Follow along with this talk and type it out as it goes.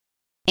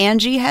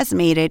Angie has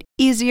made it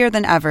easier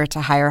than ever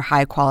to hire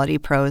high-quality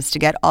pros to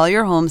get all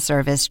your home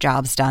service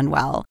jobs done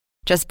well.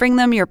 Just bring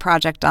them your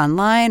project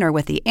online or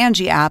with the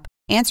Angie app,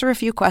 answer a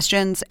few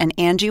questions, and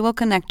Angie will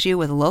connect you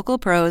with local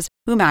pros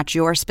who match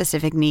your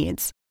specific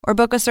needs. Or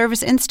book a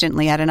service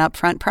instantly at an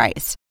upfront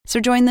price. So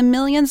join the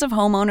millions of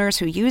homeowners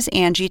who use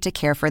Angie to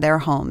care for their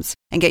homes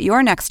and get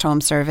your next home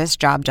service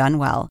job done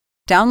well.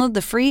 Download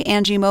the free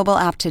Angie mobile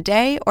app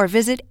today or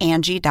visit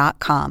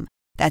Angie.com.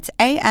 That's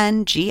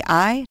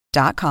ANGI.com.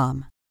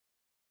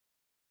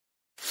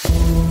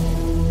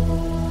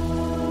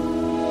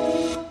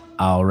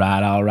 All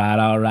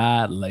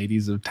right.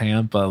 Ladies of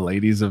Tampa,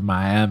 ladies of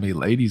Miami,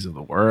 ladies of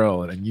the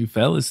world, and you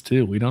fellas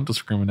too. We don't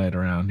discriminate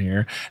around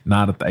here.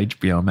 Not at the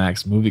HBO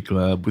Max Movie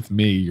Club with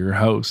me, your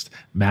host,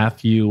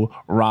 Matthew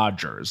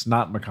Rogers,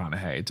 not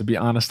McConaughey. To be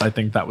honest, I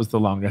think that was the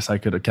longest I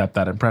could have kept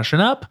that impression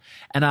up,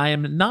 and I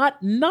am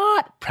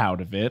not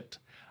proud of it.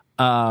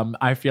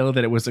 I feel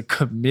that it was a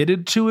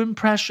committed to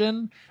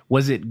impression.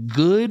 Was it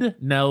good?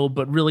 No,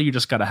 but really you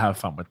just got to have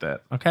fun with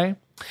it, okay?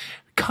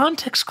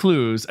 Context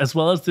clues, as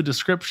well as the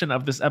description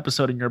of this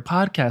episode in your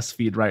podcast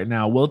feed right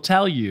now, will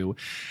tell you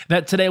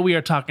that today we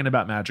are talking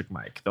about Magic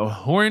Mike, the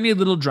horny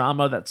little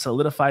drama that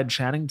solidified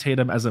Channing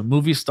Tatum as a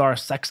movie star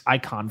sex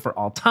icon for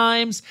all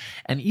times,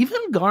 and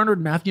even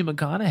garnered Matthew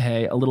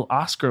McConaughey a little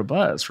Oscar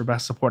buzz for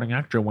Best Supporting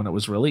Actor when it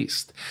was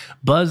released.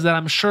 Buzz that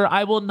I'm sure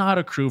I will not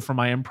accrue for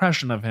my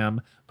impression of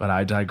him, but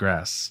I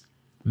digress.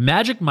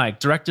 Magic Mike,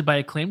 directed by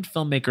acclaimed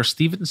filmmaker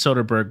Steven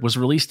Soderbergh, was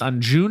released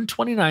on June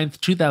 29,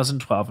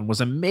 2012, and was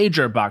a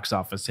major box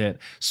office hit,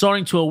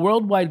 soaring to a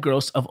worldwide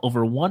gross of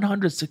over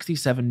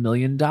 $167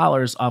 million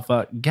off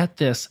a, get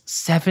this,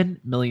 $7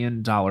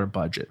 million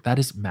budget. That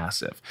is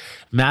massive.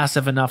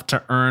 Massive enough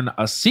to earn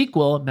a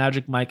sequel,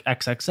 Magic Mike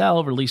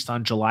XXL, released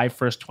on July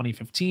 1st,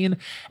 2015,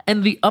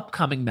 and the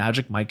upcoming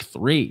Magic Mike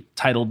 3,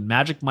 titled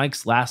Magic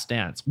Mike's Last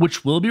Dance,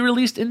 which will be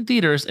released in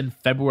theaters in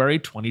February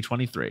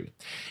 2023.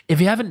 If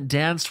you haven't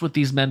danced with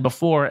these men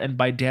before, and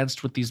by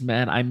danced with these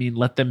men, I mean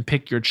let them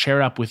pick your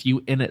chair up with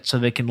you in it so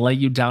they can lay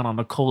you down on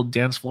a cold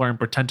dance floor and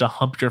pretend to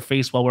hump your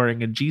face while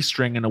wearing a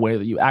G-string in a way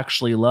that you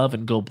actually love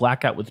and go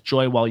blackout with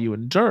joy while you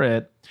endure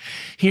it,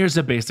 here's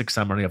a basic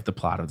summary of the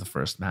plot of the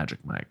first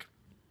Magic Mike.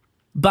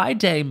 By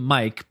day,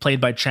 Mike, played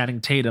by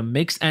Channing Tatum,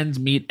 makes ends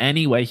meet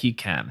any way he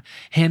can.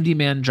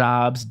 Handyman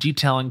jobs,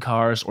 detailing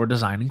cars, or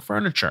designing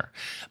furniture.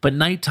 But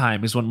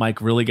nighttime is when Mike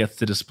really gets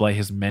to display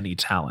his many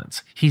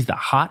talents. He's the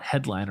hot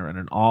headliner in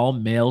an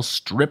all-male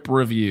strip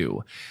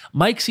review.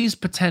 Mike sees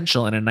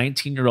potential in a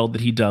 19-year-old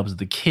that he dubs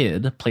the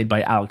Kid, played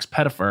by Alex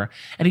Pettyfer,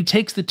 and he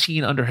takes the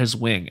teen under his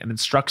wing and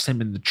instructs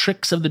him in the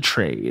tricks of the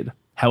trade.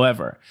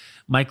 However,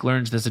 Mike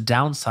learns there's a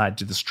downside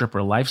to the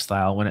stripper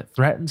lifestyle when it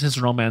threatens his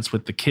romance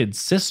with the Kid's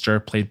sister,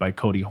 played by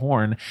Cody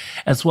Horn,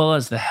 as well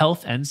as the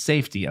health and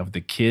safety of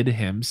the Kid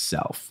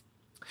himself.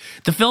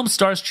 The film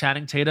stars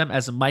Channing Tatum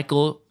as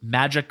Michael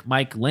Magic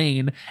Mike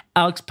Lane,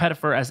 Alex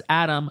Pettyfer as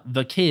Adam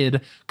the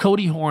Kid,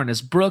 Cody Horn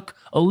as Brooke,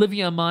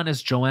 Olivia Munn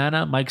as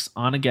Joanna, Mike's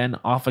on-again,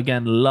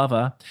 off-again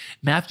lover,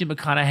 Matthew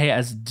McConaughey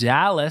as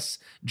Dallas,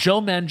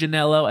 Joe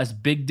Manganiello as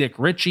Big Dick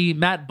Richie,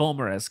 Matt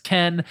Bomer as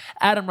Ken,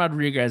 Adam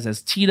Rodriguez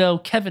as Tito,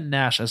 Kevin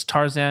Nash as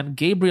Tarzan,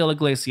 Gabriel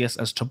Iglesias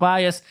as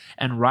Tobias,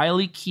 and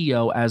Riley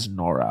Keough as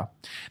Nora.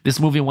 This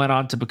movie went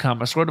on to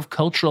become a sort of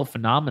cultural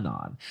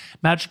phenomenon.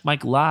 Magic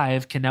Mike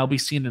Live can now be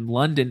seen in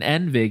London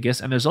and Vegas,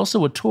 and there's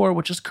also a tour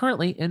which is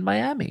currently in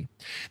Miami.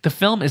 The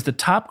film is the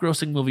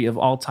top-grossing movie of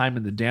all time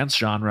in the dance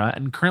genre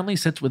and currently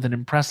sits with an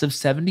impressive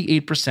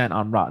 78%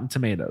 on Rotten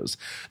Tomatoes.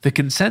 The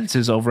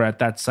consensus over at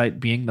that site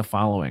being the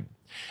following: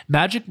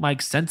 Magic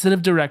Mike's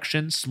sensitive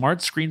direction, smart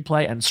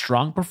screenplay, and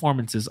strong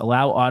performances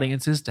allow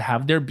audiences to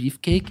have their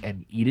beefcake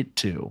and eat it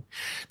too.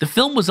 The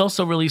film was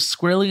also released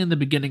squarely in the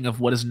beginning of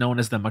what is known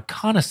as the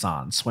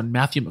McConaissance, when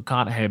Matthew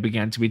McConaughey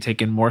began to be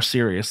taken more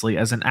seriously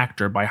as an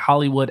actor by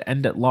Hollywood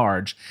and at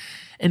large.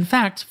 In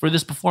fact, for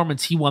this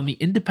performance, he won the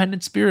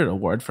Independent Spirit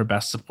Award for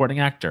Best Supporting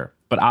Actor.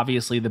 But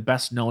obviously the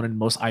best known and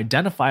most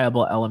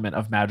identifiable element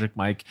of Magic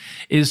Mike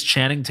is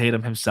Channing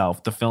Tatum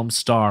himself, the film's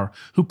star,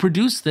 who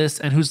produced this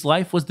and whose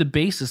life was the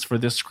basis for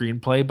this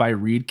screenplay by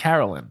Reed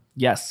Carolyn.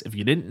 Yes, if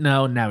you didn't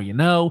know, now you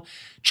know.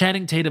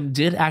 Channing Tatum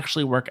did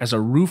actually work as a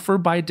roofer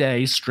by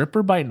day,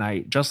 stripper by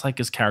night, just like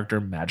his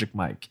character Magic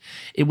Mike.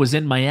 It was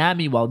in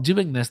Miami while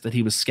doing this that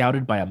he was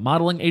scouted by a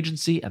modeling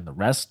agency, and the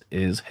rest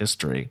is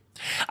history.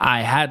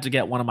 I had to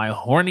get one of my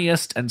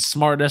horniest and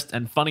smartest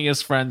and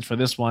funniest friends for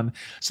this one,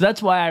 so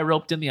that's why I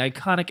roped in the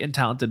iconic and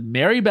talented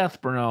Mary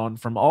Beth Barone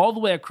from all the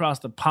way across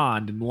the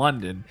pond in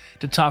London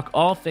to talk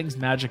all things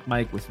Magic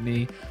Mike with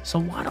me. So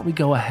why don't we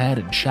go ahead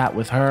and chat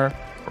with her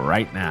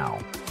right now?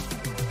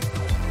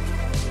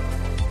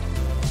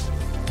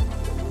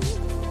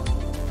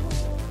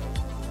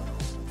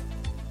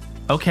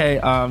 Okay,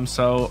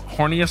 so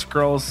horniest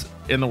girls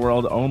in the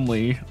world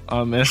only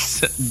on this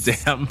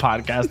damn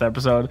podcast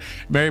episode.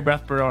 Mary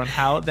Beth Barone,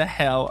 how the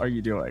hell are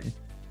you doing?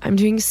 I'm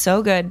doing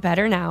so good,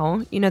 better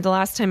now. You know, the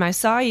last time I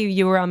saw you,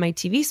 you were on my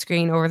TV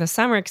screen over the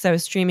summer because I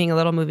was streaming a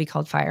little movie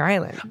called Fire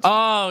Island.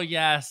 Oh,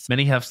 yes.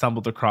 Many have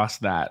stumbled across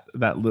that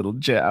little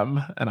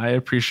gem, and I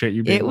appreciate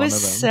you being one of them.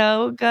 It was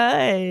so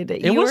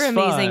good. You were amazing,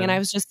 fun. and I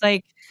was just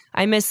like,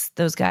 I miss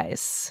those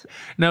guys.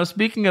 Now,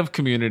 speaking of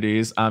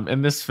communities,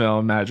 in this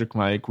film, Magic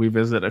Mike, we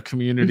visit a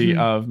community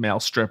of male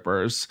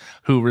strippers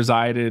who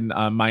reside in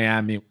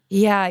Miami.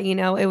 Yeah, you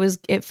know,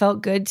 it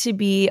felt good to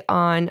be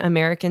on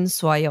American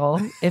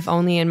soil, if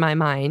only in my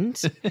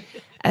mind,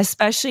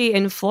 especially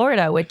in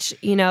Florida, which,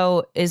 you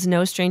know, is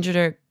no stranger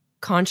to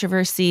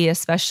controversy,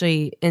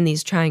 especially in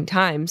these trying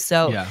times.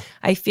 So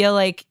I feel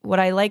like what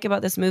I like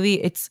about this movie,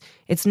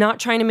 it's not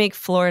trying to make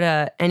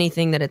Florida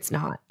anything that it's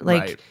not.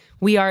 Like,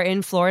 we are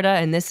in Florida,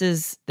 and this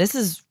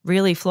is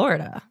really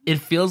Florida. It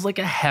feels like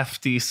a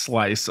hefty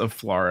slice of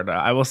Florida.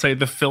 I will say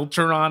the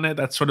filter on it,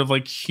 that sort of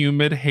like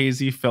humid,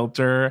 hazy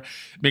filter,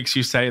 makes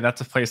you say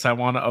that's a place I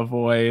want to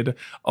avoid.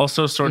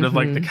 Also, sort of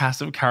like the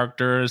cast of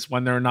characters,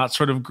 when they're not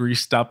sort of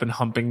greased up and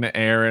humping the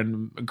air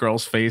in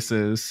girls'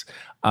 faces,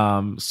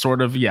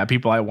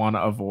 people I want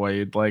to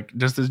avoid. Like,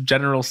 just this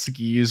general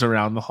skis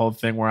around the whole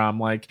thing where I'm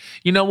like,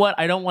 you know what?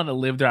 I don't want to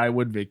live there. I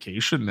would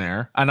vacation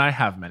there. And I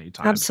have many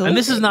times. Absolutely. And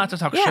this is not to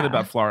talk shit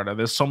about Florida.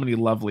 There's so many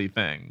lovely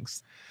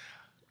things.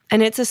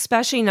 And it's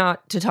especially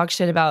not to talk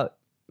shit about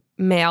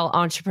male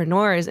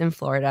entrepreneurs in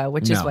Florida,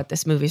 which is what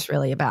this movie's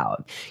really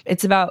about.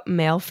 It's about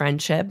male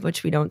friendship,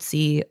 which we don't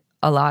see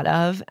a lot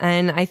of.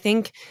 And I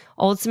think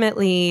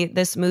ultimately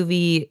this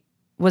movie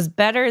was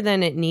better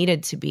than it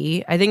needed to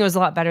be. I think it was a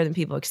lot better than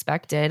people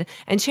expected.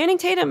 And Channing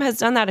Tatum has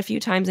done that a few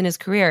times in his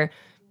career.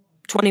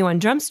 21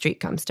 Jump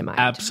Street comes to mind.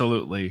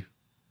 Absolutely.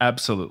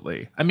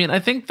 I mean, I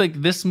think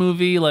like this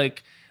movie,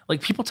 like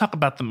people talk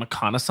about the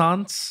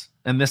reconnaissance,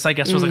 and this, I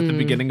guess, was like the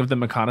beginning of the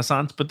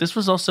reconnaissance, but this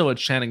was also a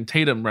Channing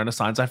Tatum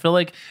renaissance. I feel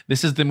like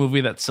this is the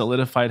movie that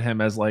solidified him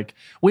as like,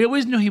 we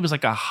always knew he was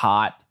like a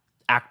hot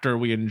actor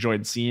we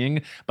enjoyed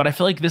seeing, but I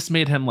feel like this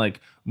made him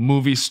like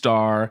movie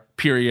star,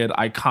 period,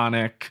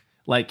 iconic.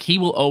 Like, he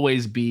will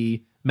always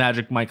be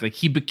Magic Mike. Like,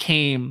 he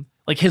became,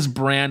 like, his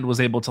brand was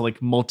able to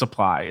like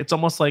multiply. It's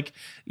almost like,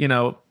 you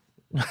know,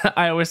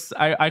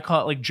 I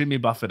call it like Jimmy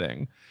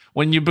Buffetting.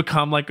 When you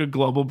become like a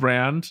global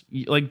brand,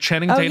 like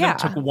Channing Tatum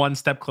took one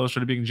step closer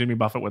to being Jimmy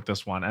Buffett with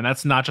this one. And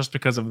that's not just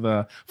because of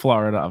the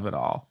Florida of it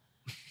all.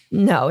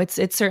 No, it's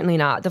certainly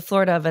not. The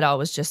Florida of it all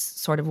was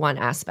just sort of one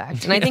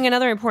aspect. And I think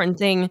another important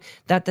thing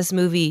that this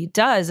movie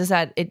does is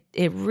that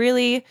it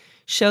really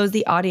shows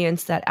the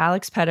audience that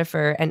Alex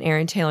Pettyfer and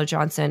Aaron Taylor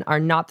Johnson are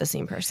not the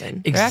same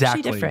person. Exactly. They're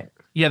actually different.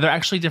 Yeah, they're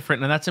actually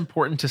different. And that's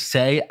important to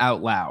say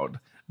out loud,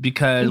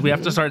 because we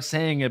have to start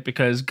saying it,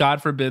 because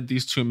God forbid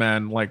these two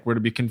men like were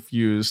to be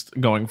confused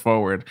going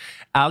forward.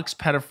 Alex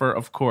Pettyfer,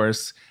 of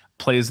course,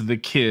 plays the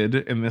kid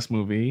in this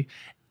movie.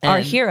 Our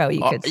hero,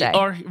 you could say.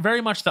 Or very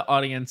much the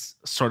audience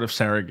sort of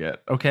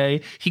surrogate,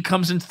 okay? He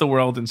comes into the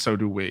world and so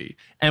do we.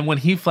 And when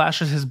he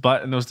flashes his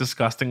butt in those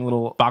disgusting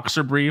little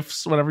boxer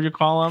briefs, whatever you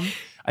call them,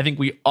 I think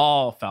we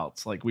all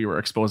felt like we were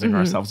exposing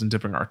ourselves and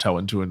dipping our toe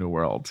into a new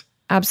world.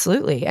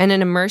 Absolutely. And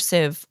an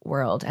immersive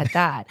world at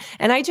that.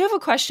 And I do have a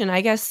question.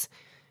 I guess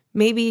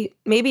maybe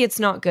it's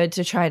not good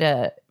to try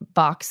to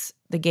box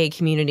the gay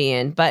community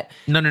in, but...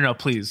 No,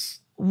 please.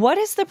 What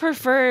is the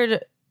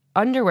preferred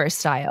underwear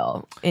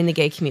style in the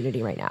gay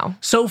community right now?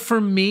 So for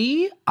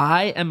me,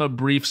 I am a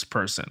briefs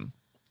person.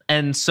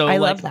 And so I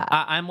like love that.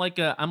 I'm like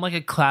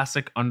a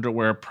classic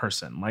underwear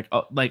person. Like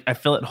I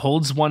feel it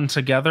holds one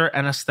together,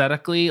 and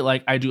aesthetically,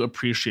 like I do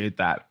appreciate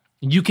that.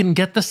 You can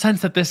get the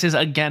sense that this is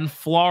again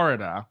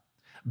Florida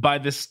by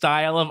the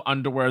style of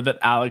underwear that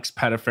Alex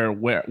Pettyfer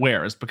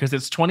wears, because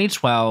it's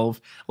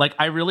 2012. Like,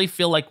 I really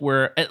feel like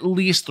we're at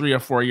least 3 or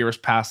 4 years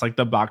past like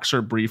the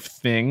boxer brief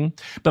thing,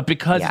 but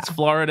because it's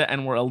Florida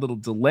and we're a little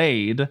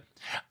delayed,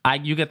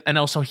 and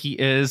also he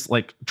is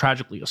like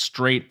tragically a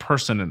straight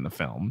person in the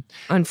film.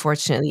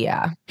 Unfortunately,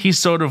 yeah. He's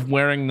sort of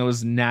wearing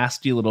those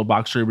nasty little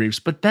boxer briefs.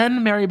 But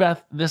then, Mary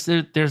Beth, there's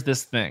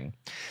this thing.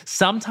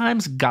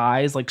 Sometimes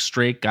guys, like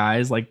straight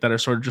guys, like that are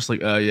sort of just like,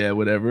 oh yeah,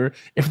 whatever.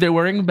 If they're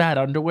wearing bad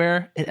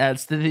underwear, it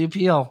adds to the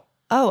appeal.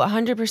 Oh,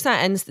 100%.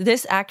 And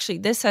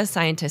this has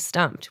scientists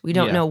stumped. We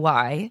don't know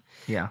why.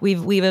 Yeah.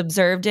 We've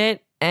observed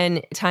it.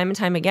 And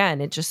time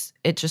again, it just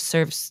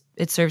serves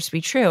to be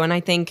true. And I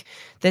think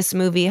this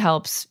movie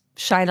helps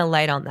shine a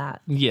light on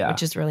that,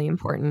 which is really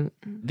important.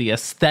 The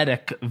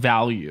aesthetic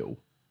value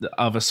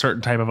of a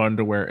certain type of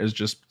underwear is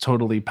just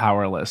totally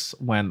powerless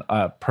when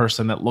a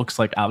person that looks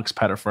like Alex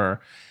Pettyfer,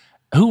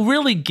 who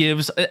really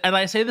gives, and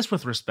I say this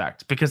with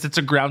respect because it's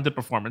a grounded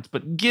performance,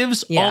 but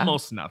gives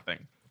almost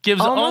nothing.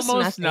 Gives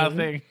almost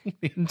nothing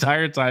the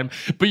entire time.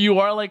 But you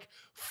are like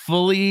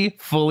fully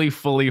horny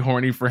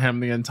for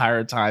him the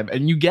entire time.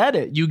 And you get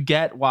it. You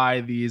get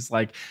why these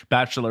like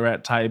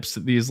bachelorette types,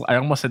 these, I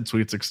almost said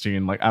Sweet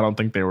 16. Like, I don't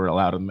think they were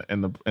allowed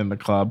in the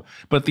club.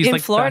 But these in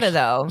like Florida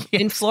though.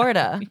 In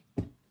Florida.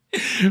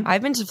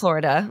 I've been to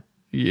Florida.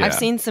 Yeah. I've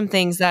seen some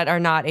things that are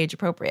not age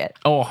appropriate.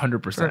 Oh,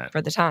 100%. For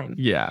the time.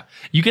 Yeah.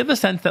 You get the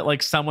sense that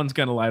like someone's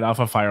going to light off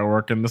a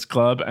firework in this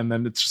club and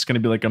then it's just going to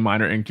be like a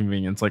minor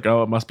inconvenience. Like,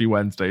 oh, it must be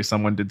Wednesday.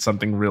 Someone did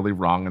something really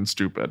wrong and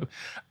stupid.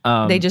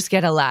 They just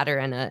get a ladder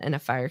and a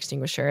fire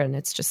extinguisher and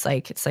it's just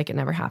like, it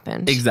never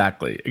happened.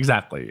 Exactly.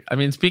 I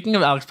mean, speaking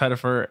of Alex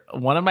Pettyfer,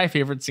 one of my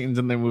favorite scenes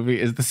in the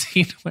movie is the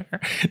scene where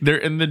they're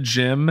in the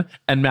gym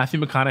and Matthew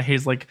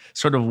McConaughey's like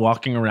sort of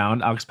walking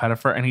around Alex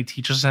Pettyfer and he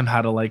teaches him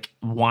how to like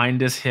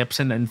wind his hips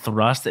and then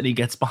thrust, and he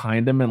gets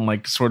behind him and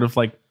like sort of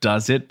like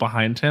does it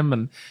behind him.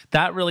 And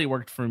that really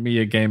worked for me,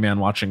 a gay man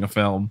watching a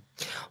film.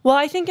 Well,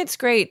 I think it's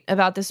great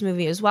about this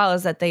movie as well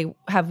is that they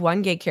have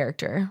one gay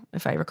character,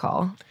 if I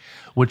recall.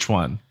 Which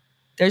one?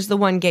 There's the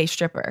one gay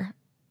stripper.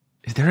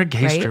 Is there a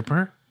gay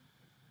stripper?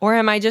 Or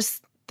am I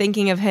just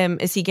thinking of him?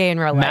 Is he gay in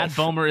real life? Matt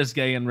Bomer is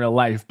gay in real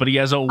life, but he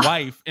has a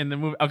wife in the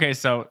movie. Okay,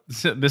 so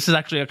this is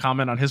actually a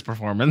comment on his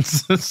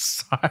performance.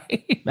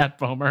 Sorry, Matt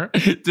Bomer.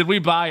 Did we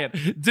buy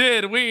it?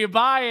 Did we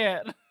buy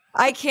it?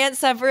 I can't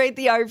separate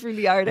the art from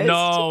the artist.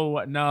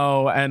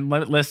 No. And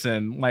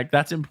listen, like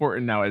that's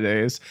important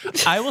nowadays.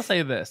 I will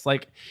say this,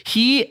 like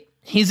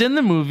he's in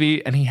the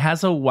movie and he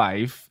has a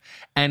wife.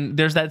 And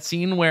there's that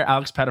scene where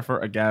Alex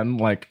Pettyfer, again,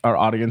 like our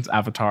audience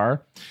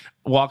avatar,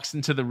 walks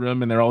into the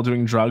room and they're all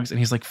doing drugs. And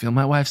he's like, feel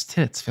my wife's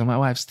tits, feel my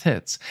wife's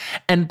tits.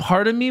 And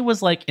part of me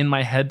was like in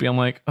my head being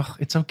like, oh,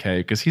 it's okay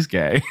because he's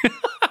gay.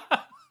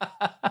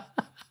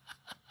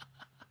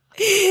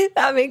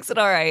 That makes it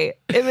all right.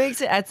 It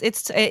makes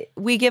it,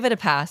 we give it a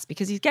pass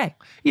because he's gay.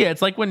 Yeah,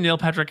 it's like when Neil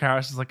Patrick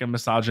Harris is like a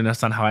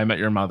misogynist on How I Met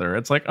Your Mother.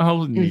 It's like,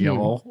 oh,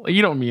 Neil,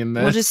 you don't mean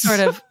this. We'll just sort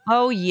of,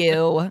 oh,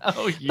 you.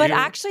 Oh, you. But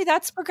actually,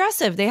 that's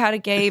progressive. They had a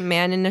gay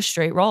man in a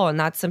straight role, and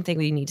that's something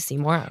we need to see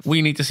more of.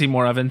 We need to see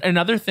more of. And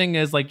another thing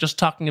is like just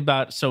talking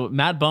about, so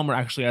Matt Bomer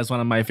actually has one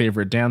of my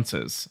favorite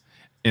dances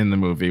in the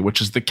movie,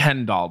 which is the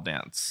Ken doll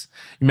dance.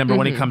 You remember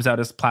when he comes out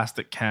as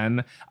Plastic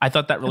Ken? I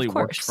thought that really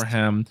worked for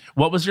him.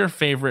 What was your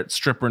favorite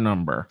stripper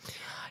number?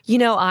 You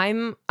know,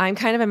 I'm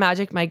kind of a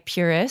Magic Mike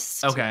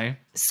purist. Okay.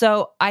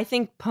 So I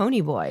think Pony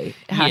Boy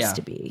has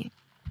to be.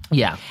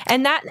 Yeah.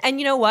 And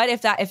you know what?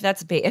 If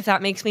that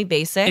makes me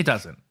basic, it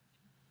doesn't.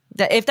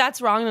 If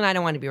that's wrong, then I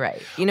don't want to be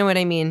right. You know what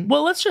I mean?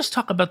 Well, let's just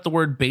talk about the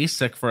word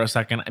basic for a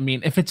second. I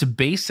mean, if it's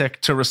basic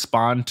to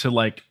respond to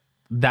like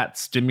that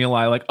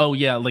stimuli, like, oh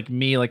yeah, like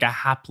me, like a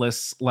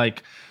hapless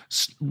like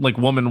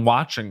woman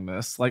watching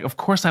this, like of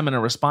course I'm going to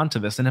respond to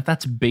this. And if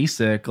that's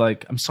basic,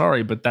 like I'm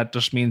sorry, but that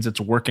just means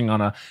it's working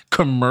on a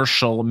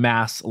commercial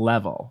mass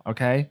level.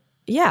 Okay.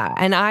 Yeah,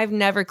 and I've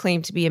never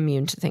claimed to be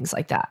immune to things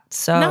like that.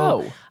 So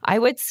no. I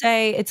would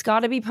say it's got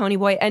to be Pony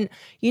Boy. And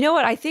you know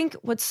what? I think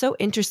what's so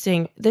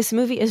interesting, this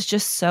movie is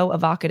just so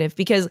evocative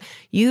because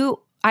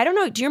I don't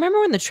know, do you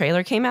remember when the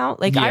trailer came out?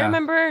 Like I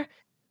remember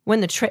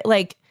when the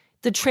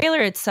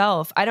trailer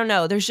itself, I don't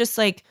know, there's just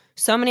like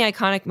so many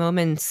iconic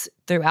moments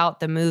throughout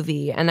the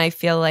movie. And I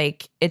feel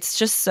like it's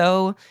just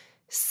so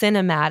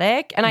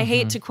cinematic. And I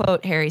hate to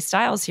quote Harry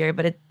Styles here,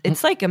 but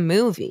it's like a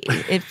movie.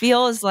 It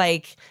feels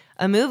like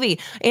a movie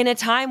in a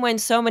time when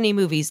so many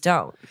movies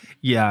don't.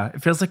 Yeah,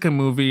 it feels like a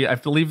movie. I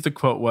believe the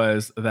quote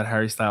was that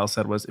Harry Styles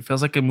said was, it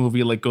feels like a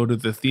movie, like go to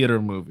the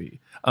theater movie,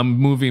 a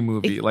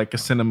movie, like a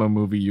cinema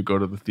movie. You go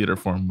to the theater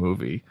for a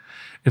movie.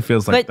 It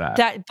feels like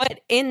that.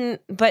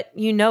 But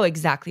you know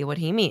exactly what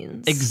he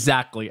means.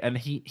 Exactly.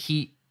 And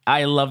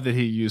I love that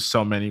he used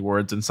so many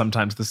words and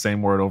sometimes the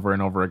same word over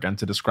and over again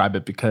to describe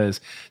it,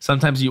 because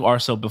sometimes you are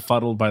so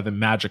befuddled by the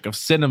magic of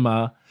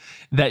cinema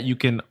that you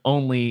can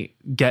only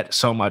get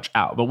so much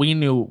out. But we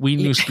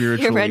knew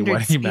spiritually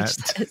what he meant.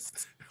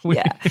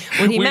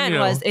 What he meant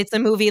was it's a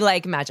movie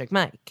like Magic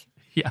Mike.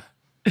 Yeah.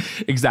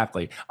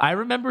 Exactly. I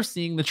remember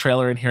seeing the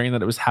trailer and hearing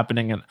that it was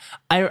happening, and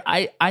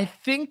I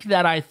think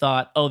that I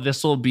thought, oh,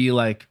 this will be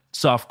like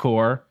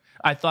softcore.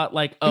 I thought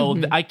like, oh,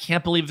 I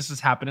can't believe this is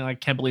happening. I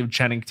can't believe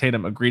Channing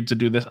Tatum agreed to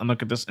do this and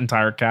look at this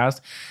entire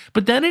cast.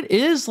 But then it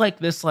is like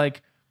this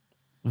like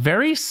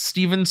very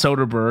Steven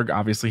Soderbergh,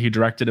 obviously he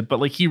directed it, but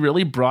like he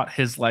really brought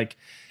his like,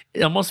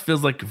 it almost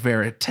feels like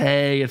verite.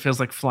 It feels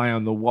like Fly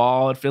on the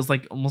Wall. It feels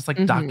like almost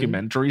like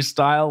documentary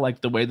style, like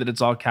the way that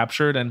it's all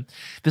captured. And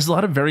there's a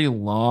lot of very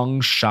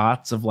long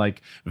shots of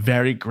like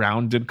very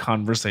grounded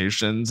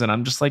conversations. And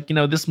I'm just like,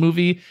 this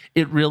movie,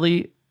 it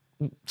really,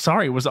 was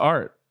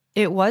art.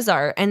 It was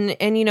art.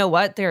 And you know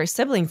what? There are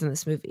siblings in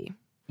this movie.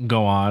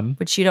 Go on.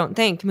 Which you don't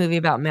think, movie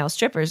about male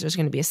strippers, there's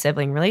going to be a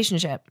sibling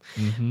relationship.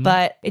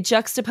 But it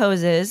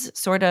juxtaposes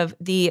sort of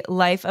the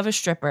life of a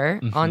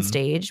stripper on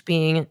stage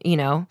being,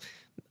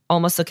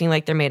 almost looking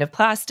like they're made of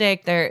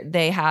plastic.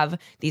 They have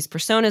these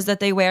personas that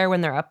they wear when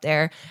they're up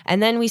there.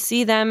 And then we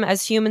see them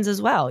as humans as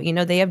well.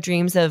 They have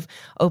dreams of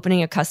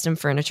opening a custom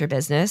furniture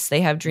business. They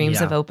have dreams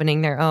of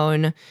opening their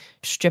own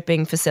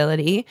stripping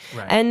facility.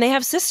 Right. And they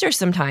have sisters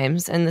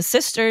sometimes. And the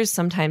sisters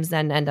sometimes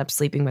then end up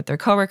sleeping with their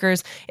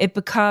coworkers. It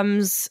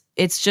becomes,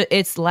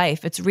 it's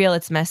life. It's real.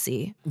 It's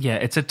messy. Yeah,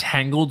 it's a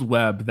tangled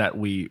web that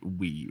we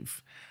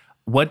weave.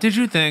 What did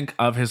you think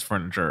of his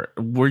furniture?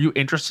 Were you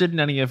interested in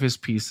any of his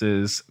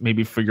pieces,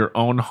 maybe for your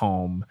own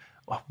home?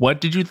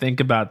 What did you think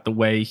about the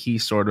way he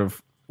sort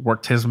of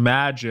worked his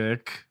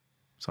magic,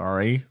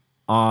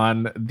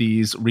 on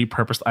these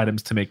repurposed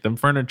items to make them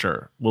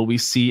furniture? Will we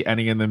see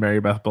any in the Mary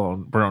Beth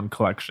Barone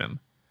collection?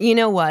 You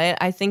know what?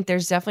 I think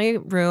there's definitely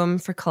room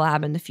for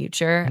collab in the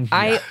future.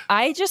 Yeah.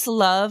 I just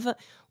love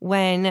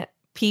when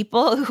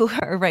people who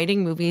are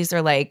writing movies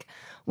are like,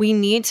 we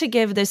need to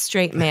give this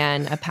straight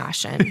man a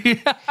passion.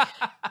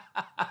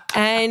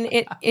 And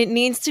it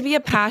needs to be a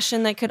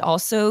passion that could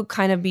also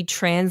kind of be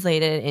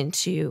translated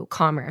into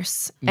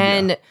commerce.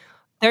 And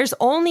there's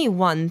only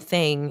one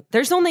thing,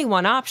 there's only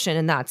one option,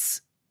 and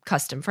that's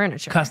custom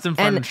furniture. Custom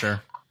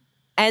furniture.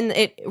 And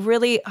it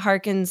really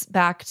harkens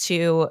back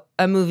to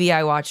a movie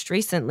I watched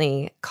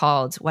recently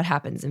called What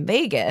Happens in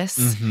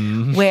Vegas,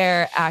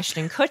 where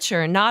Ashton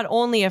Kutcher, not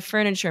only a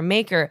furniture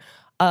maker,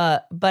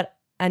 but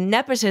a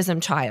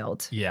nepotism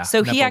child. Yeah.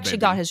 So he actually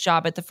got his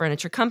job at the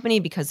furniture company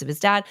because of his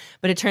dad,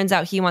 but it turns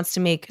out he wants to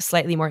make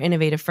slightly more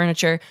innovative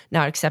furniture,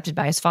 not accepted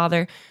by his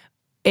father.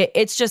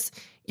 It's just,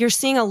 you're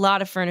seeing a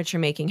lot of furniture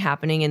making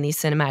happening in these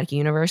cinematic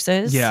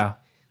universes. Yeah.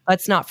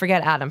 Let's not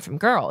forget Adam from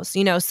Girls,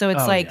 so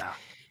it's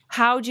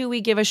how do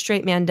we give a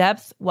straight man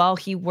depth? Well,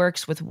 he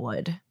works with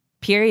wood,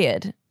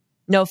 period.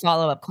 No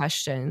follow-up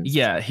questions.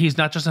 Yeah, he's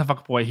not just a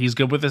fuckboy. He's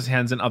good with his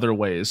hands in other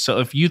ways. So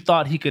if you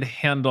thought he could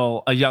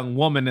handle a young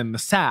woman in the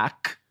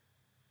sack,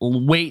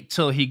 wait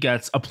till he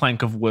gets a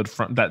plank of wood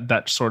from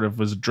that sort of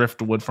was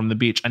driftwood from the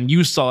beach. And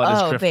you saw it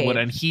as driftwood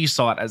and he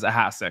saw it as a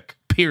hassock,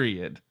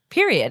 period.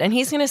 And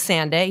he's going to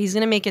sand it. He's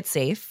going to make it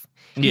safe.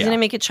 He's going to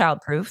make it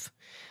childproof.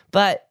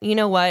 But you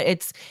know what?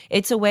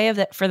 It's a way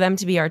for them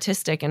to be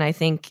artistic. And I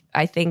think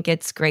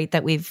it's great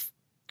that we've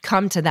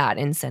come to that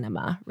in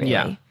cinema, really.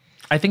 Yeah.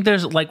 I think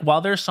there's while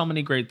there's so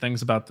many great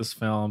things about this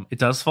film, it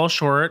does fall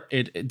short.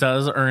 It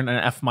does earn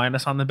an F-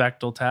 on the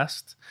Bechdel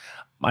test.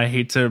 I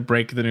hate to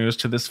break the news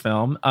to this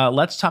film.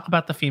 Let's talk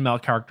about the female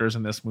characters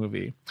in this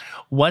movie.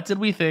 What did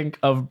we think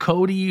of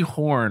Cody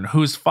Horn,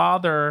 whose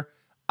father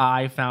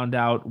I found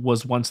out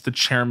was once the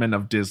chairman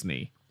of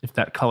Disney, if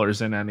that colors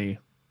in any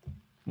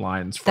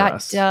lines for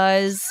us? That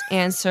does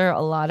answer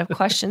a lot of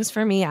questions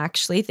for me,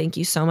 actually. Thank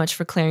you so much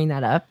for clearing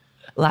that up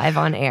live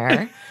on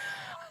air.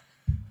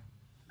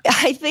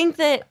 I think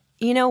that,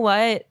 you know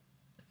what?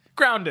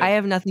 Grounded. I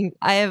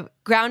have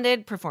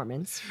grounded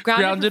performance.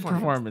 Grounded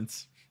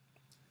performance.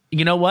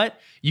 You know what?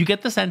 You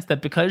get the sense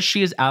that because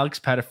she is Alex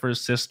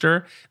Pettyfer's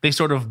sister, they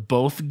sort of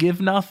both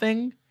give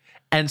nothing.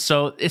 And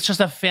so it's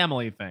just a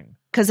family thing.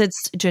 Because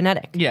it's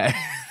genetic. Yeah.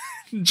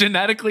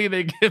 Genetically,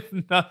 they give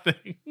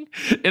nothing.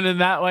 And in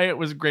that way, it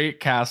was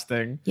great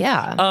casting.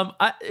 Yeah.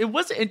 It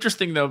was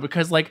interesting, though,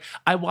 because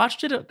I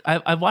watched it.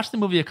 I watched the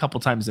movie a couple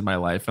times in my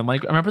life. And I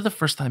remember the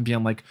first time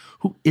being like,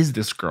 who is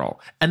this girl?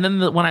 And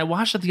then when I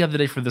watched it the other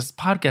day for this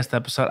podcast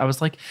episode, I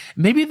was like,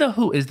 maybe the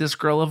who is this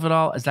girl of it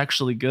all is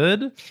actually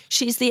good.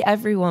 She's the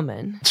every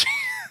woman.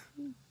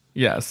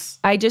 Yes.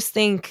 I just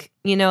think,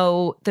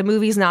 the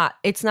movie's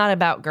it's not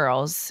about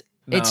girls.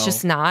 No. It's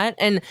just not.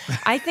 And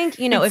I think,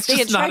 if they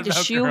had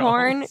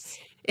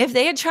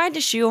tried to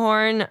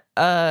shoehorn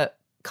a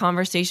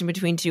conversation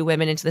between two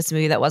women into this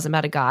movie that wasn't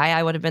about a guy,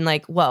 I would have been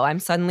like, whoa, I'm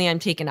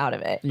taken out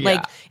of it.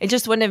 Yeah. It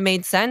just wouldn't have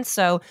made sense.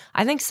 So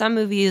I think some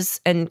movies,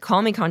 and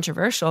call me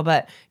controversial,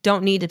 but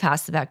don't need to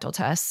pass the Bechdel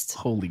test.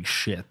 Holy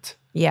shit.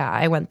 Yeah,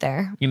 I went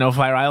there.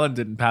 Fire Island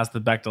didn't pass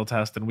the Bechdel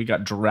test and we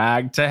got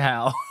dragged to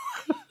hell.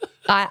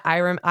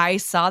 I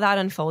saw that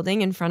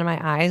unfolding in front of my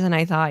eyes, and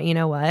I thought, you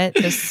know what,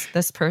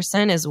 this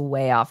person is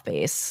way off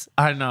base.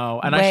 I know,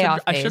 and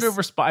I should have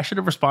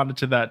responded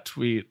to that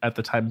tweet at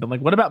the time, been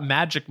like, "What about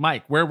Magic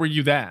Mike? Where were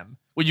you then?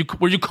 Were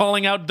you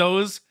calling out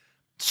those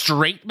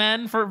straight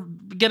men for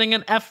getting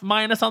an F-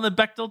 on the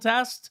Bechdel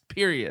test?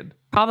 Period.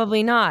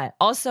 Probably not.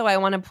 Also, I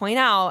want to point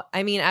out,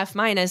 F-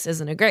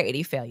 isn't a grade.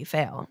 You fail, you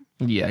fail.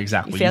 Yeah,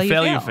 exactly.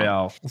 You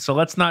fail. So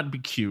let's not be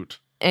cute.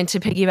 And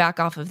to piggyback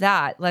off of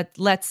that,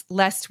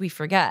 lest we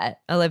forget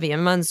Olivia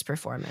Munn's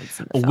performance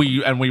in the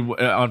film.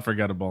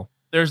 Unforgettable.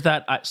 There's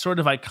that sort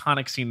of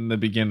iconic scene in the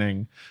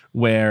beginning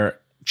where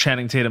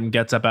Channing Tatum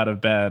gets up out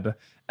of bed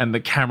and the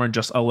camera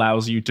just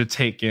allows you to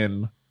take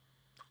in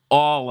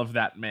all of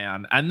that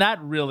man. And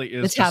that really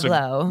is just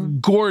a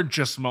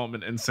gorgeous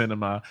moment in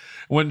cinema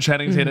when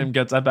Channing Tatum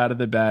gets up out of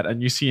the bed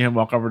and you see him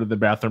walk over to the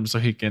bathroom so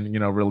he can,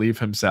 relieve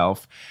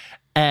himself.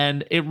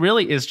 And it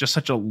really is just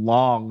such a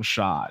long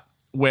shot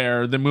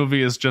where the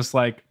movie is just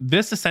like,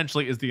 this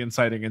essentially is the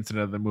inciting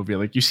incident of the movie.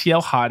 You see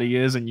how hot he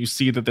is and you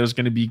see that there's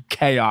going to be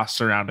chaos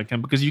surrounding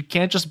him because you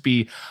can't just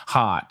be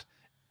hot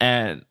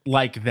and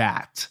like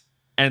that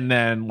and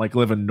then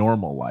live a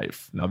normal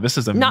life. No, this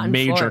is a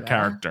major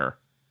character.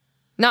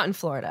 Not in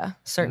Florida.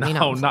 Certainly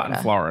not in Florida. Not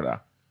in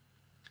Florida.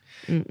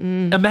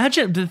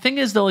 Imagine, the thing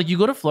is though, you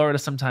go to Florida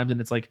sometimes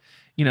and it's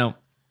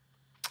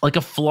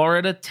a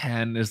Florida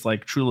 10 is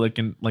truly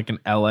an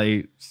LA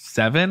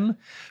 7.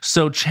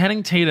 So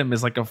Channing Tatum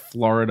is a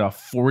Florida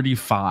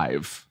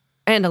 45.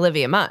 And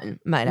Olivia Munn,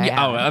 might I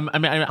add.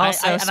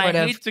 I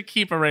hate to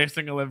keep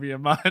erasing Olivia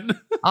Munn.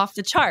 Off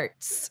the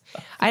charts.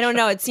 I don't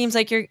know. It seems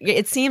like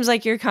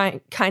you're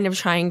kind of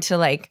trying to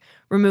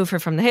remove her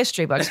from the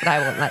history books, but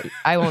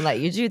I won't let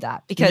you do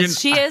that because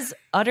she is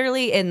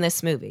utterly in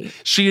this movie.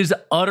 She is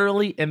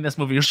utterly in this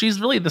movie. She's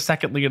really the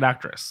second lead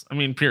actress. I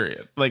mean,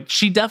 period. Like,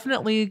 she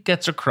definitely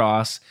gets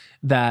across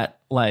that,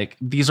 like,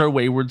 these are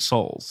wayward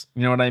souls.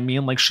 You know what I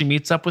mean? Like, she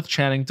meets up with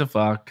Channing to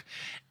fuck.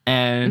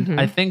 And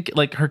I think,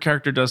 like, her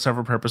character does serve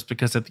a purpose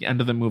because at the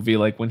end of the movie,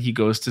 like, when he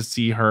goes to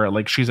see her,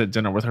 like, she's at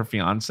dinner with her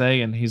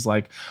fiance and he's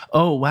like,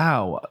 oh,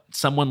 wow,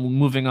 someone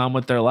moving on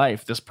with their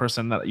life. This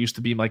person that used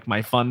to be, like,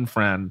 my fun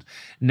friend.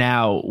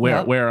 Now,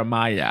 where am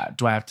I at?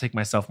 Do I have to take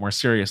myself more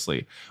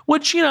seriously?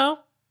 Which, you know,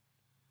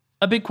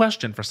 a big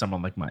question for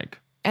someone like Mike.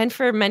 And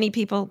for many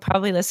people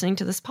probably listening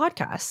to this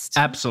podcast.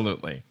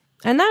 Absolutely.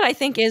 And that, I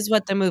think, is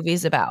what the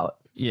movie's about.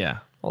 Yeah.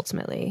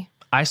 Ultimately.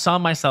 I saw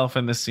myself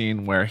in the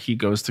scene where he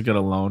goes to get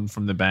a loan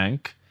from the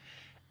bank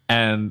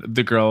and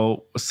the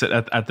girl sit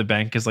at the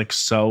bank is like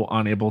so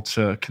unable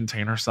to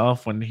contain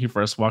herself when he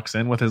first walks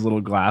in with his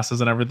little glasses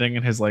and everything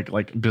and his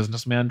like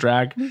businessman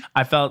drag.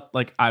 I felt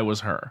like I was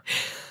her.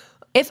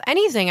 If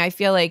anything, I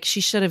feel like she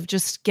should have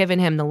just given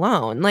him the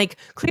loan. Like,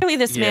 clearly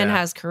this man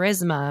has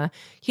charisma.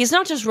 He's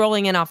not just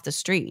rolling in off the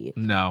street.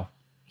 No.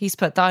 He's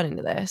put thought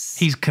into this.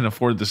 He can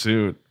afford the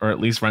suit, or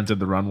at least rented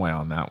the runway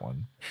on that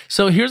one.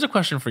 So here's a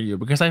question for you,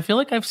 because I feel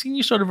like I've seen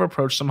you sort of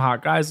approach some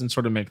hot guys and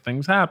sort of make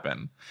things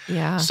happen.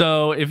 Yeah.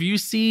 So if you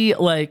see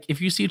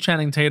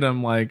Channing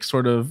Tatum, like,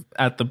 sort of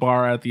at the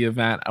bar, at the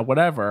event,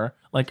 whatever,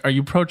 like, are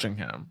you approaching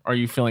him? Are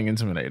you feeling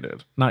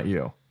intimidated? Not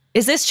you.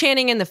 Is this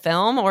Channing in the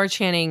film or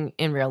Channing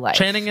in real life?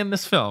 Channing in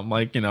this film,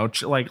 like, you know,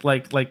 like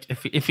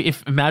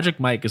if Magic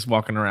Mike is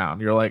walking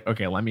around, you're like,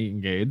 okay, let me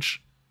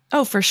engage.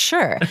 Oh, for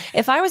sure.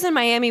 If I was in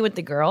Miami with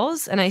the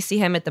girls and I see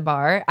him at the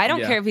bar, I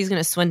don't care if he's going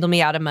to swindle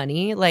me out of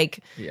money. Like,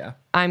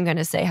 I'm going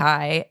to say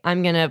hi.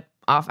 I'm going to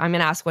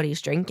ask what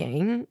he's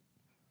drinking,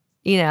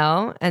 you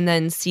know, and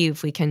then see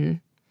if we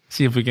can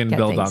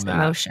build on that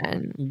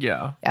emotion.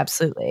 Yeah,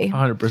 absolutely.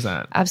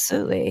 100%.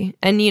 Absolutely.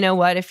 And you know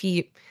what?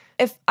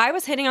 If I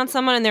was hitting on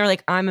someone and they were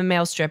like, I'm a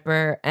male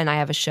stripper and I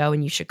have a show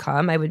and you should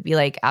come, I would be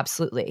like,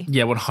 absolutely.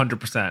 Yeah,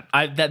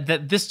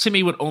 100%. This to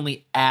me would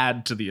only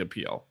add to the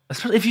appeal.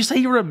 Especially if you say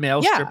you're a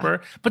male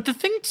stripper. But the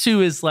thing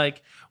too is,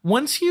 like,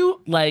 once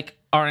you like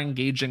are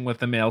engaging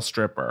with a male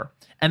stripper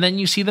and then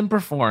you see them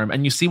perform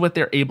and you see what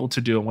they're able to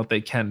do and what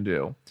they can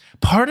do,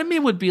 part of me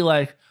would be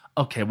like,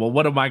 okay, well,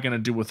 what am I going to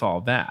do with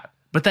all that?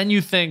 But then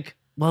you think,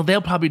 well,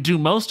 they'll probably do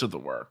most of the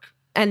work.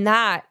 And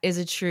that is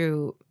a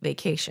true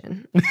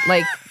vacation.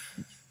 Like,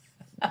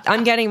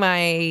 I'm getting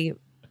my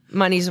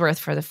money's worth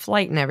for the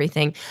flight and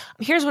everything.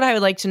 Here's what I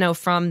would like to know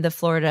from the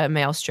Florida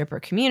male stripper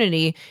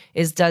community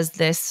is, does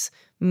this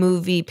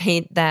movie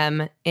paint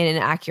them in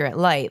an accurate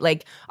light?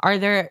 Like, are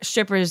there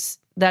strippers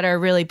that are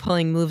really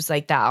pulling moves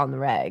like that on the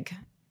reg?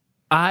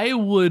 I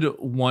would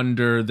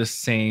wonder the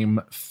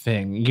same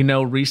thing. You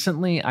know,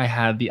 recently I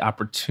had the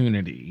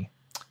opportunity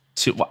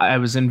I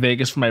was in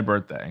Vegas for my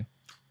birthday.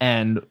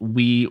 And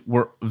we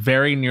were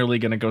very nearly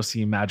going to go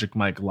see Magic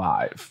Mike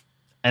live.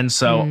 And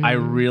so I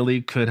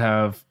really could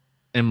have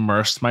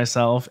immersed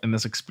myself in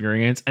this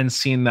experience and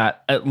seen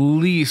that at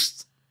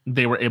least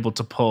they were able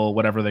to pull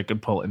whatever they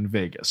could pull in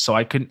Vegas. So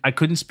I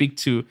couldn't speak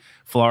to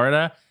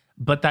Florida,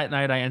 but that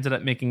night I ended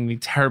up making the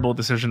terrible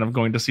decision of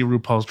going to see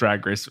RuPaul's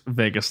Drag Race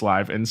Vegas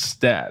live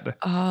instead.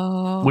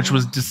 Oh. Which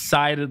was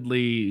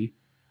decidedly,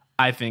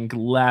 I think,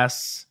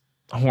 less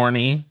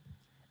horny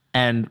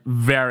and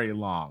very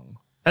long.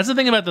 That's the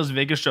thing about those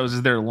Vegas shows,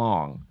 is they're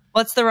long.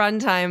 What's the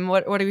runtime?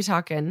 What are we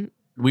talking?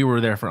 We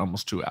were there for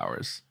almost 2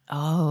 hours.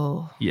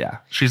 Oh. Yeah.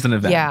 She's an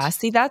event. Yeah.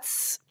 See,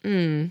 that's...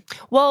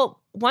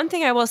 Well, one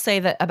thing I will say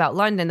that about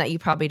London that you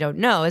probably don't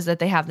know is that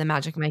they have the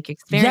Magic Mike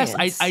experience.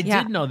 Yes, I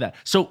did know that.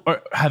 So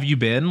have you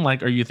been?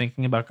 Like, are you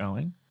thinking about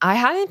going? I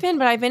haven't been,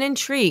 but I've been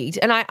intrigued.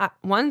 And I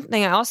one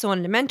thing I also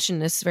wanted to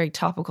mention is very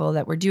topical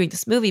that we're doing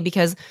this movie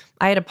because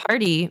I had a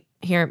party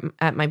here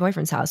at my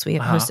boyfriend's house. We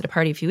hosted a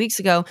party a few weeks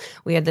ago.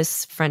 We had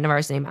this friend of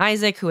ours named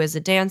Isaac, who is a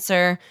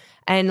dancer.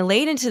 And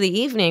late into the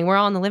evening, we're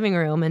all in the living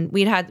room, and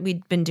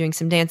we'd been doing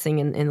some dancing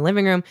in the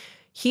living room.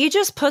 He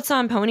just puts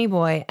on Pony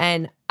Boy,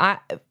 and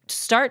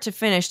start to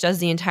finish does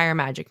the entire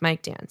Magic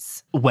Mike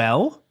dance.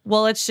 Well,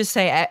 let's just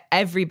say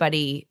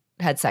everybody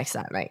had sex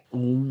that night.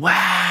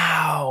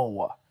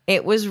 Wow.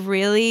 It was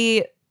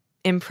really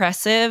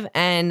impressive,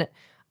 and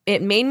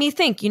it made me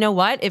think, you know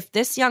what? If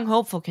this young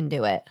hopeful can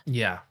do it,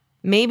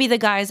 maybe the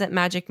guys at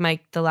Magic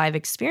Mike, the live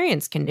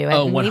experience, can do it.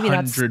 Oh, and 100%. Maybe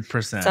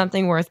that's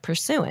something worth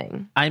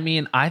pursuing. I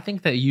mean, I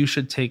think that you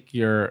should take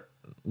your,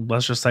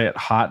 let's just say it,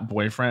 hot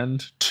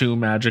boyfriend to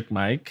Magic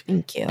Mike.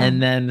 Thank you.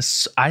 And then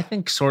I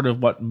think sort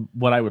of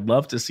what I would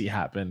love to see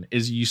happen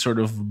is you sort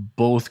of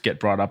both get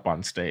brought up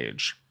on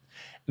stage.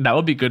 That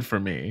would be good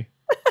for me.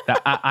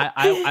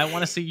 I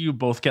want to see you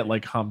both get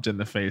like humped in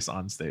the face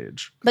on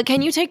stage. But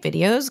can you take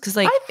videos? Because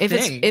like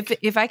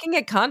if I can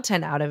get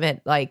content out of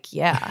it, like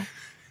yeah.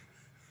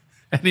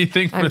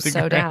 Anything for I'm the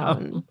so gram.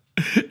 down.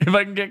 If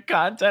I can get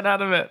content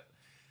out of it.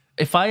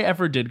 If I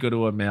ever did go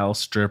to a male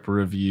strip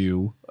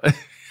review,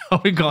 I'll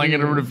be calling it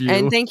a review.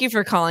 And thank you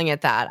for calling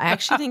it that. I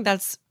actually think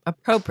that's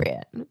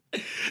appropriate.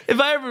 If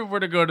I ever were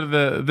to go to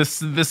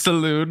the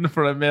saloon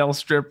for a male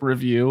strip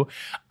review,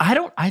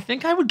 I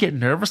think I would get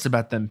nervous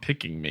about them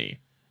picking me.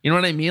 You know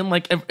what I mean?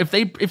 Like if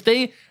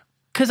they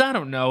because I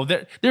don't know.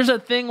 There's a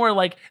thing where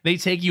like they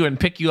take you and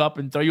pick you up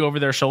and throw you over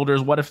their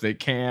shoulders. What if they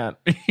can't?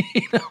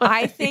 You know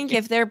I think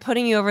if they're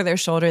putting you over their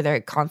shoulder,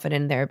 they're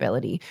confident in their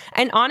ability.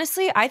 And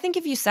honestly, I think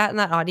if you sat in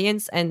that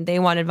audience and they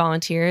wanted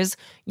volunteers,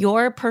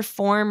 your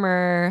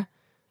performer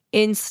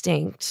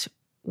instinct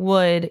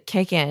would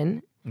kick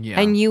in.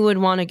 Yeah. And you would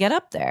want to get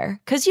up there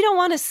because you don't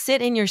want to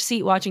sit in your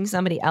seat watching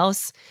somebody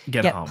else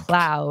get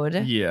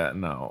plowed. Yeah,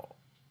 no.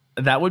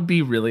 That would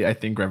be really, I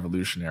think,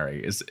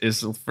 revolutionary is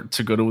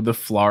to go to the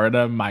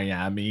Florida,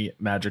 Miami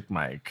Magic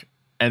Mike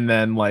and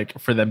then like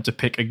for them to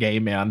pick a gay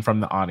man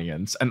from the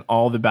audience and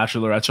all the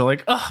bachelorettes are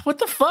like, oh, what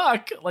the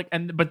fuck? Like,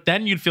 but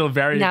then you'd feel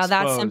very now exposed.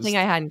 That's something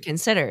I hadn't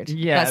considered.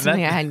 Yeah. That's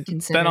something I hadn't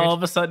considered. Then all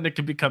of a sudden it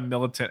could become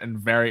militant and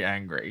very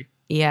angry.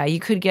 Yeah, you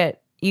could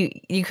get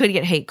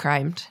hate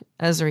crimed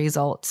as a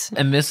result.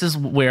 And this is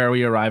where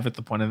we arrive at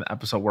the point in the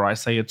episode where I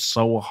say it's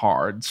so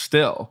hard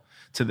still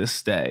to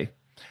this day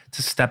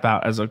to step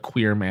out as a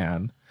queer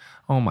man.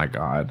 Oh my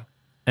God.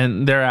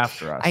 And they're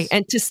after us.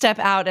 And to step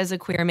out as a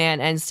queer man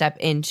and step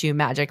into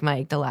Magic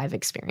Mike, the live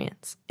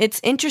experience. It's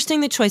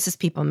interesting the choices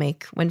people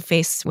make when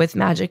faced with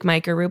Magic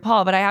Mike or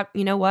RuPaul, but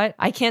you know what?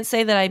 I can't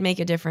say that I'd make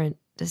a different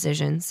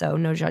decision, so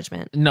no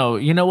judgment. No,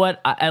 you know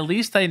what? At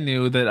least I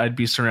knew that I'd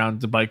be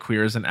surrounded by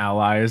queers and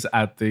allies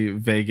at the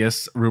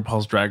Vegas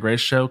RuPaul's Drag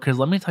Race show, because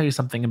let me tell you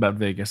something about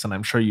Vegas, and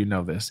I'm sure you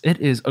know this. It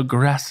is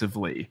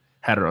aggressively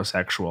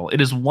heterosexual. It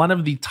is one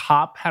of the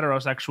top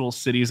heterosexual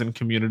cities and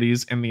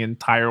communities in the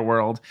entire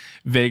world.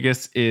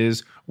 Vegas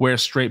is where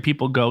straight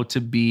people go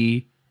to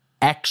be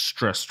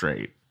extra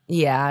straight.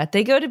 Yeah,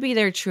 they go to be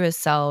their truest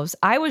selves.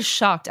 I was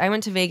shocked. I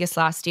went to Vegas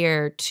last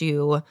year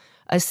to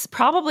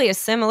probably a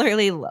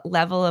similarly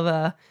level of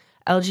a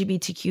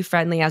LGBTQ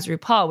friendly as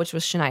RuPaul, which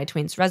was Shania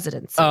Twain's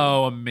residency.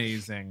 Oh,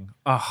 amazing.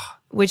 Oh.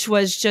 Which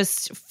was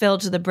just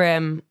filled to the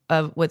brim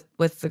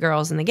with the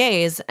girls and the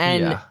gays.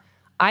 And yeah.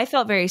 I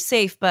felt very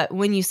safe, but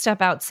when you step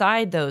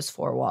outside those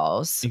four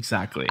walls,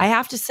 exactly, I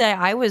have to say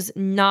I was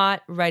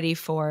not ready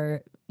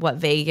for what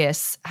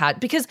Vegas had,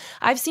 because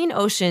I've seen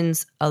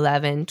Oceans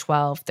 11,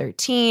 12,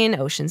 13,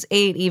 Oceans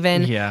 8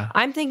 even. Yeah.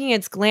 I'm thinking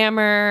it's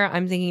glamour.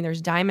 I'm thinking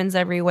there's diamonds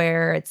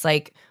everywhere. It's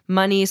like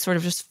money sort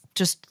of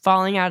just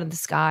falling out of the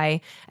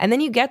sky. And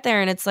then you get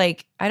there and it's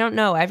like, I don't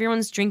know,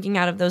 everyone's drinking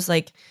out of those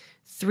like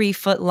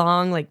 3-foot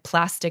long like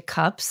plastic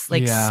cups,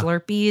 like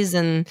Slurpees,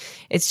 and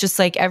it's just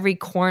like every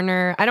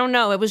corner. I don't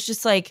know. It was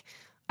just like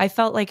I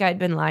felt like I'd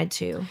been lied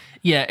to.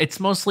 Yeah, it's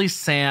mostly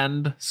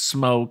sand,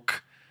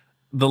 smoke,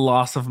 the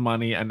loss of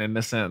money and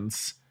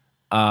innocence,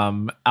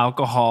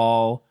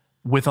 alcohol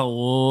with a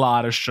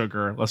lot of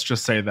sugar. Let's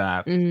just say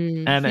that.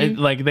 Mm-hmm. And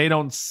like they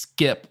don't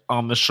skip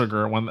on the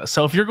sugar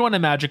so if you're going to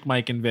Magic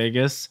Mike in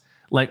Vegas,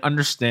 like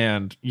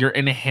understand you're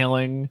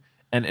inhaling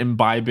and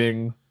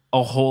imbibing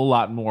a whole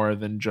lot more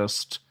than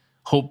just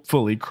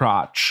hopefully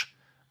crotch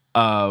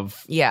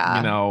of, you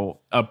know,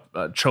 a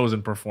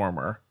chosen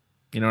performer.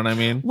 You know what I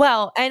mean?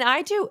 Well, and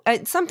I do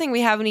something we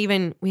haven't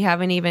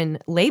even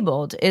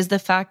labeled is the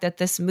fact that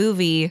this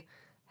movie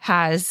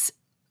has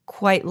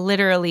quite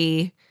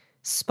literally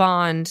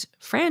spawned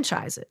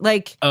franchises.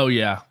 Like, oh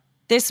yeah,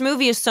 this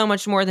movie is so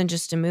much more than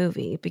just a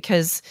movie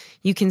because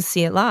you can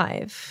see it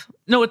live.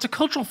 No, it's a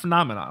cultural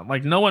phenomenon.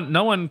 Like no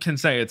one can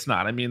say it's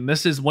not. I mean,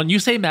 this is when you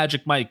say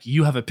Magic Mike,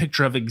 you have a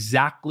picture of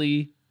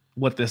exactly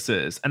what this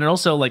is. And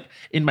also, like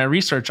in my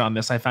research on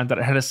this, I found that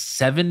it had a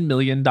 $7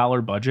 million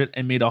budget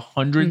and made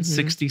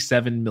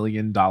 $167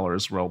 million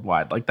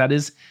worldwide. Like that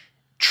is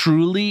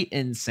truly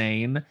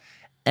insane.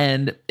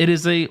 And it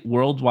is a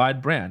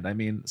worldwide brand. I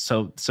mean,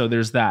 so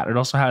there's that. It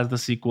also has the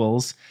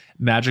sequels,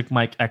 Magic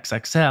Mike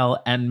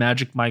XXL and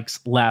Magic Mike's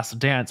Last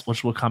Dance,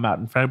 which will come out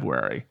in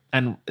February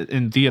and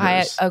in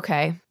theaters.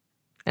 Okay.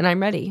 And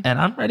I'm ready. And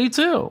I'm ready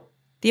too.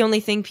 The only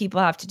thing people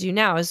have to do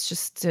now is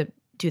just to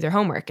do their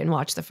homework and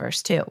watch the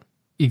first two.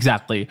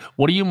 Exactly.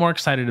 What are you more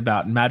excited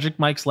about, Magic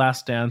Mike's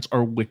Last Dance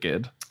or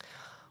Wicked?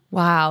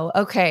 Wow.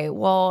 Okay.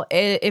 Well,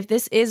 if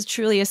this is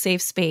truly a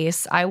safe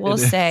space, I will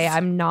say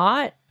I'm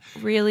not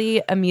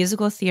really a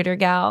musical theater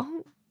gal.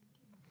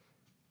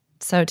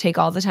 So take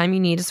all the time you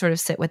need to sort of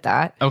sit with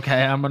that.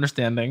 Okay, I'm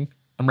understanding.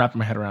 I'm wrapping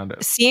my head around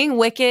it. Seeing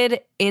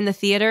Wicked in the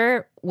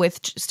theater with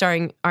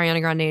starring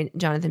Ariana Grande and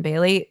Jonathan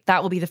Bailey,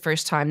 that will be the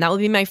first time. That will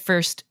be my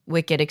first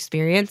Wicked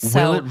experience.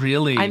 So will it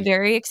really? I'm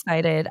very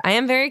excited. I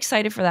am very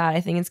excited for that.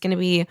 I think it's going to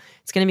be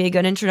a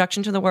good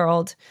introduction to the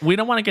world. We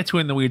don't want to get too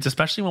in the weeds,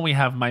 especially when we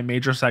have my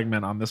major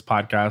segment on this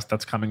podcast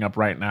that's coming up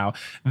right now.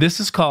 This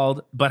is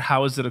called But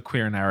How Is It a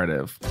Queer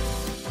Narrative?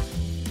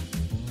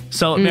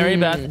 So, Mary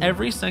Beth,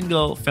 every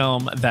single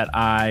film that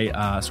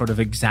I sort of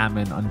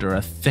examine under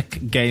a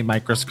thick gay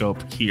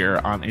microscope here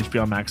on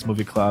HBO Max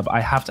Movie Club, I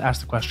have to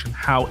ask the question,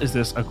 how is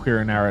this a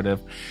queer narrative?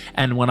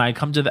 And when I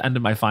come to the end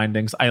of my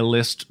findings, I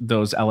list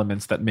those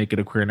elements that make it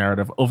a queer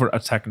narrative over a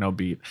techno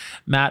beat.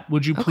 Matt,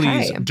 would you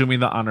please do me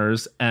the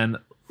honors and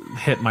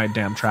hit my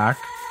damn track?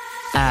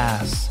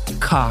 Ass,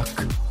 cock,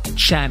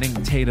 Channing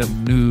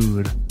Tatum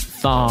nude,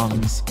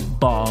 thongs,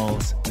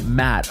 balls,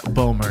 Matt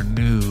Bomer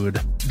nude,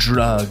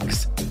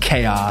 drugs,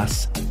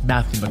 chaos,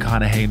 Matthew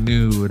McConaughey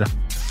nude,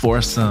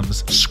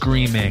 foursomes,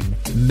 screaming,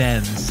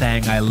 men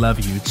saying I love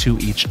you to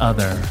each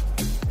other.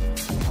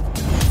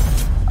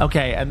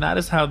 Okay, and that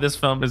is how this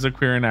film is a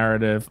queer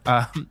narrative.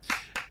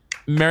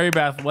 Mary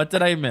Beth, what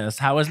did I miss?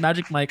 How is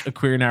Magic Mike a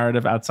queer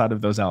narrative outside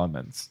of those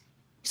elements?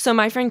 So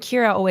my friend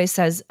Kira always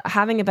says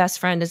having a best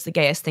friend is the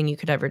gayest thing you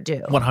could ever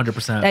do.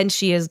 100%. And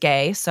she is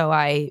gay, so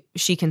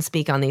she can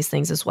speak on these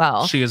things as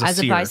well. She is as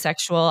seer. a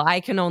bisexual, I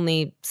can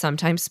only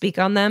sometimes speak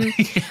on them.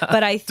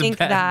 But I think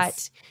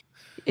that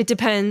it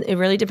depends. It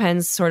really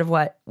depends sort of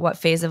what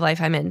phase of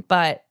life I'm in.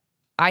 But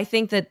I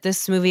think that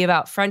this movie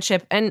about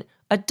friendship and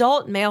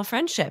adult male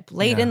friendship,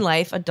 late in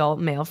life,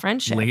 adult male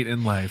friendship. Late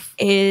in life.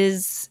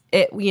 Is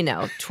it,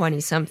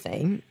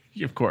 20-something.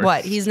 Of course.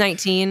 What? He's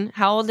 19.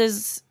 How old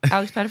is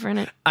Alex Pettyfer in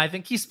it? I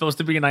think he's supposed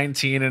to be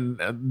 19,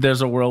 and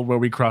there's a world where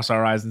we cross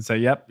our eyes and say,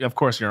 yep, of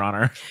course, Your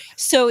Honor.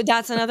 So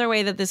that's another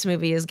way that this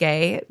movie is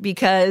gay,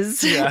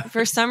 because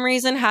for some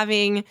reason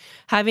having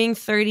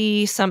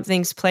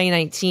 30-somethings play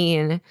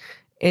 19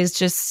 is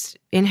just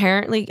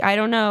inherently, I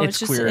don't know. It's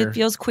just queer. It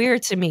feels queer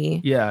to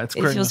me. Yeah, it's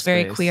queer. It feels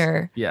very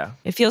queer. Yeah.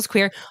 It feels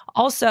queer.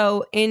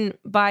 Also,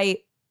 by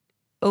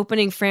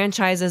opening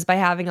franchises by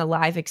having a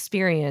live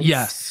experience.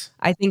 Yes.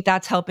 I think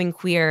that's helping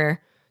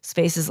queer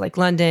spaces like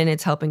London.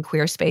 It's helping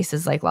queer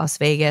spaces like Las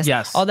Vegas.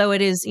 Yes. Although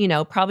it is,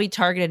 probably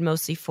targeted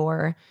mostly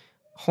for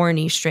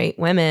horny straight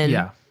women.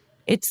 Yeah.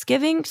 It's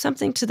giving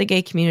something to the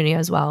gay community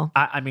as well.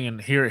 I mean,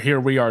 here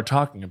we are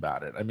talking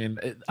about it. I mean,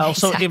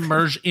 also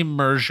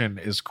immersion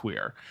is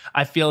queer.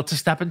 I feel to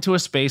step into a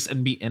space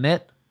and be in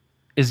it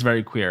is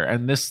very queer.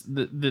 And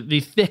the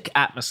thick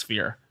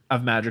atmosphere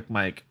of Magic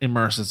Mike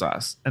immerses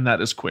us, and that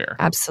is queer.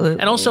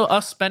 Absolutely. And also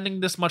us spending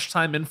this much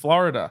time in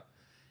Florida,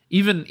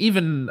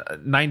 even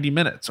 90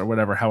 minutes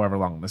or however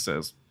long this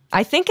is.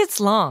 I think it's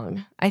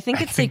long. I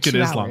think it's like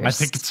 2 hours. Long. I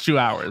think it's 2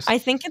 hours. I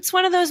think it's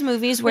one of those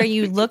movies where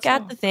you look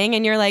at the thing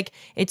and you're like,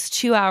 it's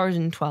 2 hours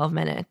and 12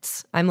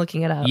 minutes. I'm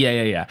looking it up.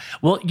 Yeah.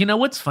 Well, you know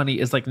what's funny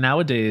is like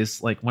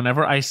nowadays, like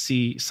whenever I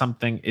see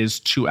something is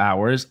 2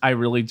 hours, I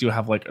really do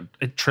have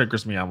it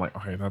triggers me. I'm like,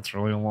 okay, that's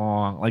really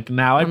long. Like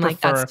now I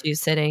prefer that's 2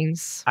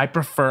 sittings. I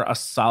prefer a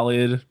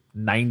solid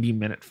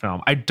 90-minute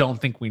film. I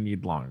don't think we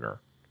need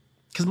longer.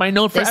 Because my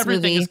note for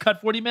everything is cut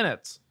 40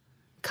 minutes.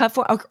 Cut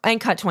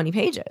 20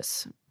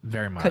 pages.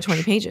 Very much. Cut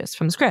 20 pages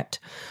from the script.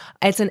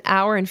 It's an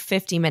hour and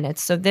 50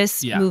 minutes. So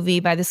this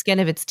movie, by the skin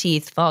of its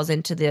teeth, falls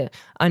into the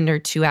under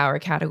 2 hour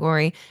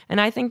category.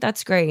 And I think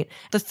that's great.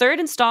 The third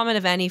installment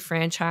of any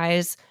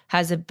franchise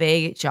has a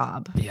big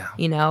job. Yeah.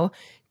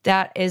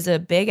 That is a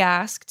big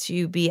ask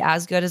to be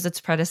as good as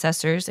its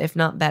predecessors, if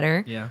not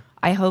better. Yeah.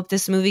 I hope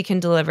this movie can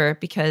deliver,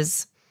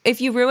 because if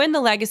you ruin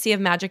the legacy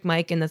of Magic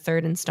Mike in the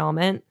third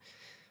installment,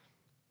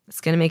 it's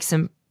going to make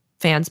some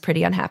fans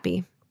pretty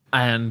unhappy.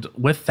 And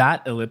with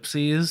that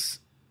ellipses,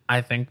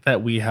 I think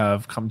that we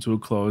have come to a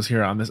close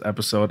here on this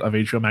episode of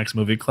HBO Max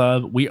Movie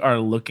Club. We are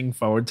looking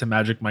forward to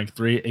Magic Mike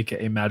 3,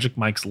 aka Magic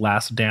Mike's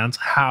Last Dance.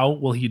 How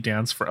will he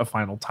dance for a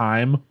final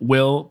time?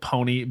 Will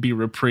Pony be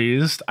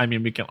reprised? I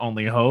mean, we can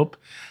only hope.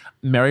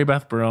 Mary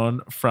Beth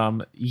Barone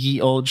from ye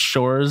old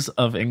shores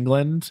of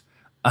England,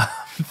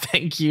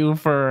 thank you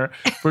for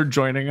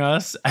joining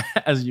us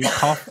as you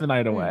cough the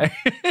night away.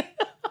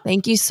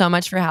 Thank you so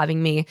much for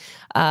having me.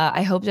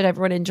 I hope that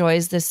everyone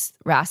enjoys this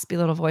raspy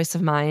little voice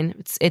of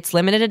mine. It's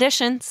limited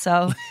edition,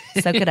 so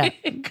soak it up.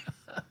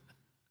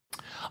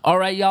 All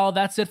right, y'all,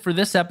 that's it for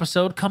this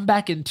episode. Come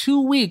back in 2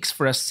 weeks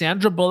for a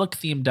Sandra Bullock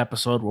themed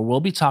episode where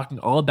we'll be talking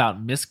all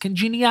about Miss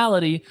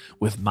Congeniality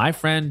with my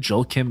friend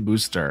Joel Kim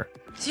Booster.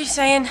 So you're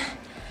saying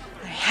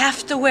I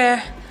have to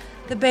wear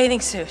the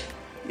bathing suit?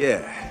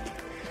 Yeah,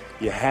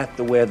 you have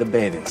to wear the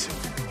bathing suit.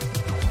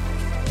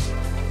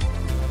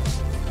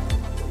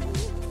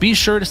 Be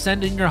sure to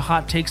send in your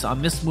hot takes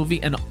on this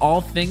movie and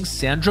all things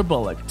Sandra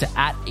Bullock to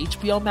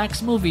 @HBO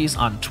Max Movies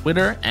on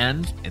Twitter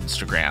and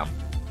Instagram.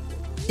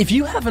 If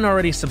you haven't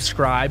already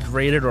subscribed,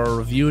 rated, or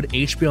reviewed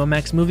HBO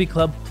Max Movie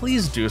Club,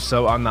 please do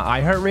so on the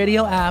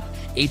iHeartRadio app,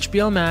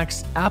 HBO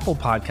Max, Apple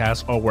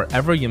Podcasts, or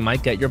wherever you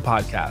might get your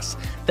podcasts.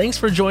 Thanks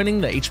for joining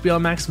the HBO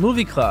Max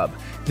Movie Club.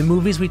 The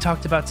movies we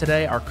talked about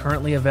today are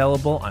currently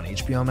available on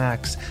HBO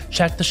Max.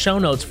 Check the show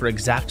notes for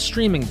exact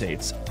streaming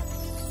dates.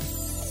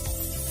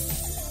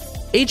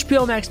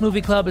 HBO Max Movie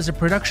Club is a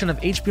production of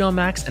HBO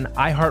Max and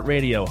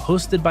iHeartRadio,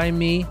 hosted by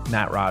me,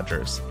 Matt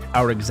Rogers.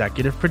 Our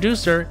executive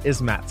producer is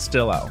Matt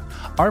Stillo.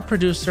 Our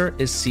producer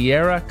is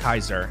Sierra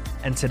Kaiser,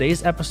 and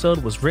today's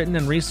episode was written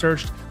and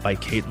researched by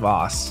Kate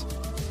Voss.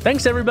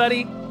 Thanks,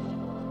 everybody!